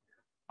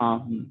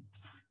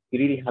 you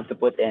really have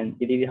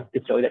to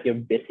show that you're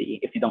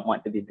busy if you don't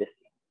want to be busy.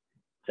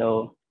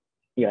 So,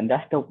 yeah,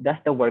 that's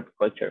the work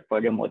culture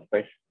for remote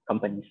first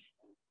companies.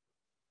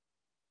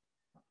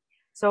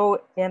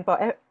 So, yan po.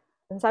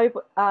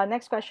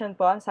 Next question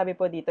po, sabi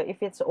po dito,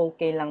 if it's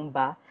okay lang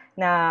ba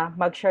na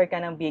mag-share ka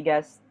ng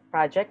biggest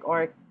project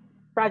or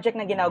project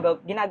na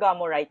ginagawa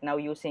mo right now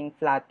using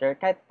Flutter,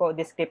 kahit po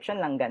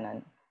description lang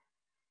ganun.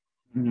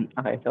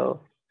 Okay,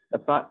 so the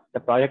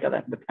project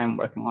that I'm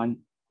working on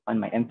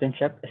my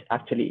internship is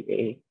actually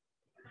a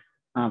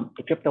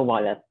crypto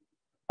wallet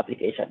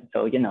application.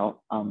 So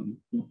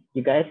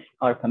you guys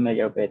are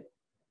familiar with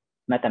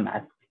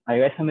MetaMask. Are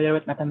you guys familiar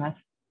with MetaMask?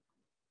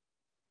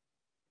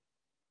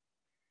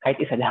 Kahit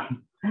isa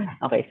lang.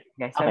 Okay.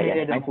 Guys,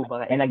 familiar daw po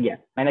ba kayo?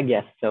 May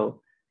nag-guess.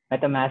 So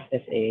MetaMask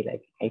is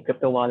a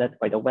crypto wallet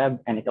for the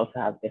web, and it also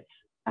has its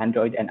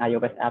Android and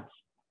iOS apps.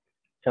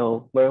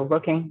 So we're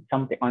working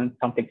on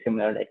something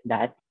similar like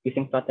that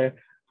using Flutter,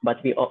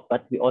 but we also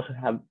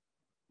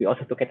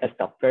took it a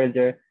step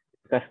further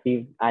because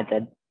we've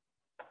added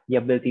the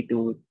ability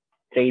to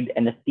trade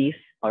NFTs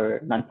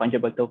or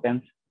non-fungible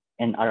tokens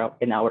in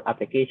our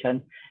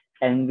application,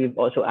 and we've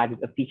also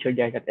added a feature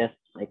there that is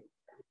like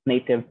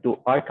native to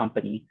our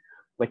company,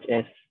 which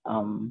is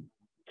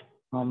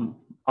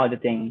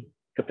auditing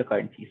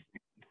cryptocurrencies.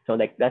 So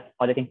like that's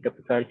auditing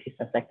cryptocurrencies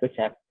as like to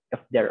check if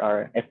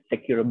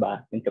secure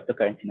ba yung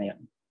cryptocurrency na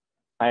yun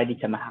para di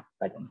siya ma-hack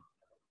pa din.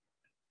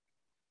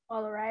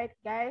 All right,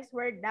 guys,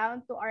 we're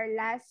down to our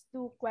last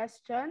two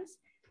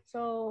questions.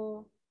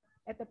 So,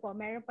 ito po,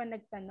 meron pa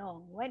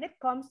nagtanong. When it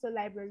comes to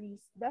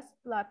libraries, does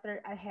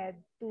Flutter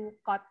ahead to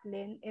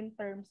Kotlin in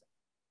terms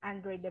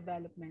Android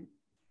development?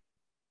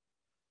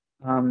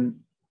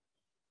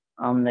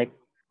 Like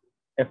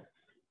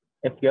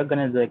if you're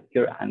gonna do like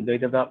your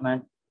Android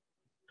development,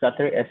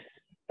 Flutter is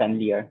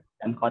friendlier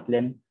than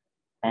Kotlin,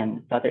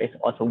 and Flutter is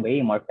also way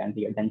more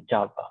friendlier than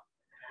Java.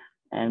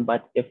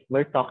 But if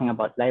we're talking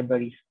about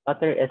libraries,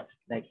 Flutter is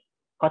like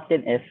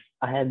Kotlin is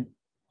ahead,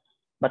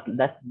 but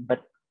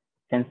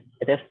since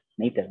it is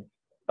native,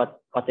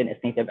 but Kotlin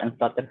is native and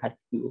Flutter has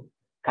to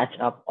catch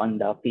up on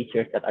the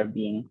features that are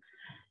being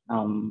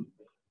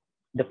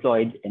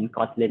deployed in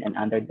Kotlin and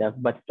Android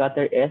dev. But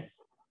Flutter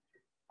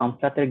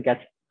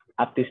gets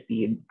up to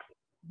speed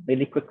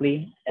really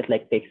quickly. It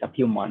like takes a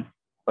few months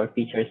for new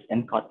features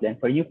in Kotlin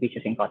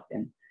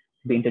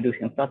to be introduced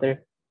in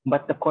Flutter.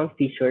 But the core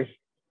features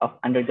of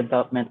Android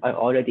development are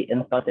already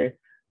in Flutter,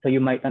 so you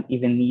might not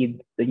even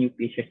need the new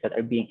features that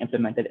are being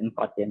implemented in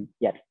Kotlin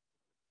yet.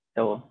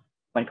 So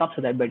when it comes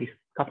to libraries,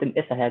 Kotlin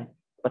is ahead,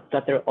 but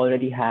Flutter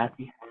already has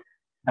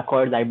the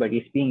core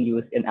libraries being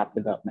used in app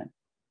development.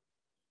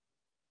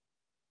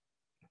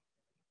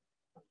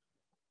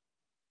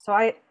 So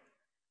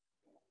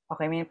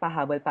okay, may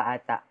pahabol pa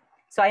ata.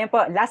 So ayun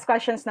po, last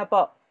questions na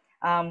po.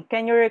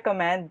 Can you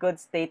recommend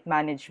good state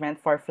management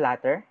for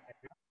Flutter?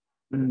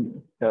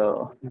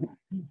 So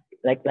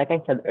like I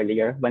said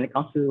earlier, when it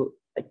comes to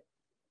like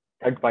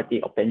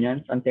third-party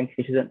opinions on things,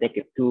 you shouldn't take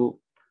it too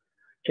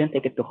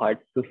hard,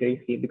 too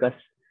seriously, because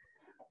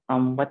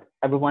what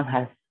everyone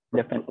has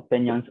different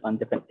opinions on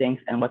different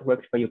things, and what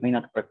works for you may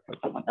not work for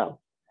someone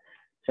else.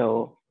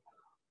 So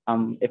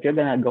if you're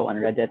gonna go on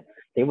Reddit,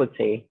 they would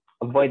say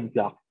avoid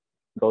block,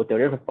 go to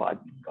Riverpod,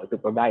 go to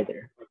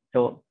provider.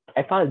 So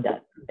I followed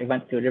that. I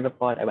went to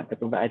Riverpod, I went to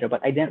provider, but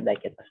I didn't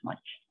like it as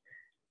much.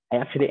 I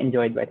actually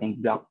enjoyed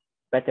writing block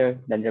better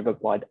than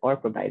Riverpod or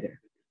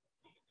provider.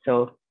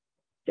 So,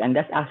 and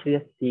that's actually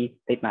the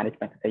state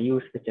management that I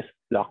use, which is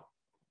block.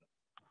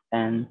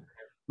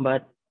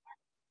 But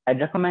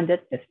I'd recommend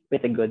it. It's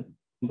pretty good.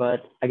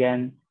 But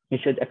again, you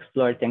should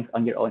explore things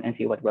on your own and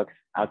see what works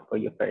out for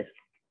you first.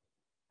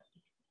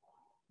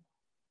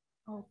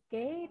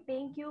 Okay,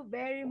 thank you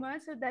very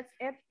much. So that's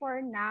it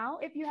for now.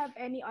 If you have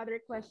any other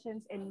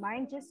questions in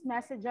mind, just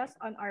message us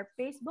on our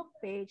Facebook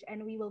page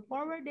and we will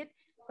forward it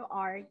to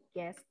our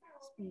guest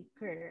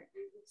speaker.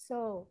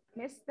 So,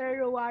 Mr.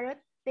 Ruaro,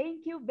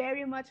 thank you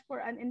very much for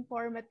an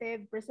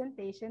informative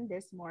presentation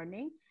this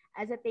morning.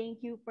 As a thank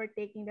you for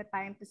taking the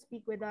time to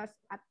speak with us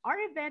at our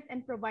event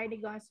and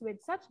providing us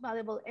with such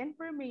valuable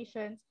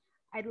information,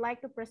 I'd like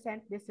to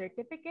present this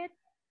certificate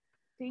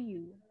to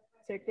you.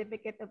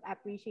 Certificate of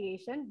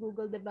Appreciation,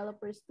 Google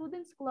Developer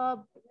Students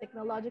Club,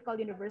 Technological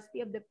University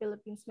of the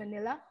Philippines,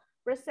 Manila,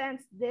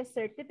 presents this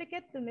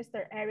certificate to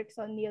Mr.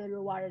 Erickson Neil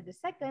Ruaro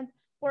II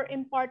for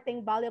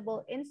imparting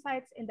valuable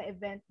insights in the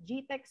event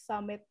GTech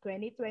Summit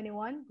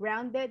 2021,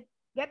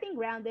 Getting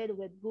Grounded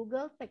with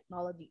Google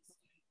Technologies,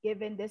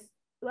 given this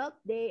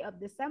 12th day of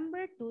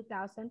December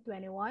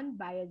 2021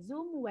 via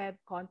Zoom web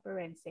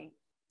conferencing,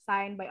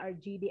 signed by our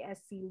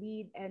GDSC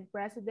lead and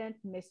president,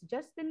 Ms.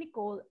 Justin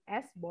Nicole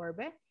S.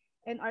 Borbe,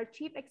 and our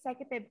Chief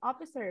Executive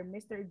Officer,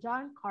 Mr.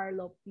 John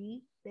Carlo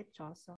P. Lechoso.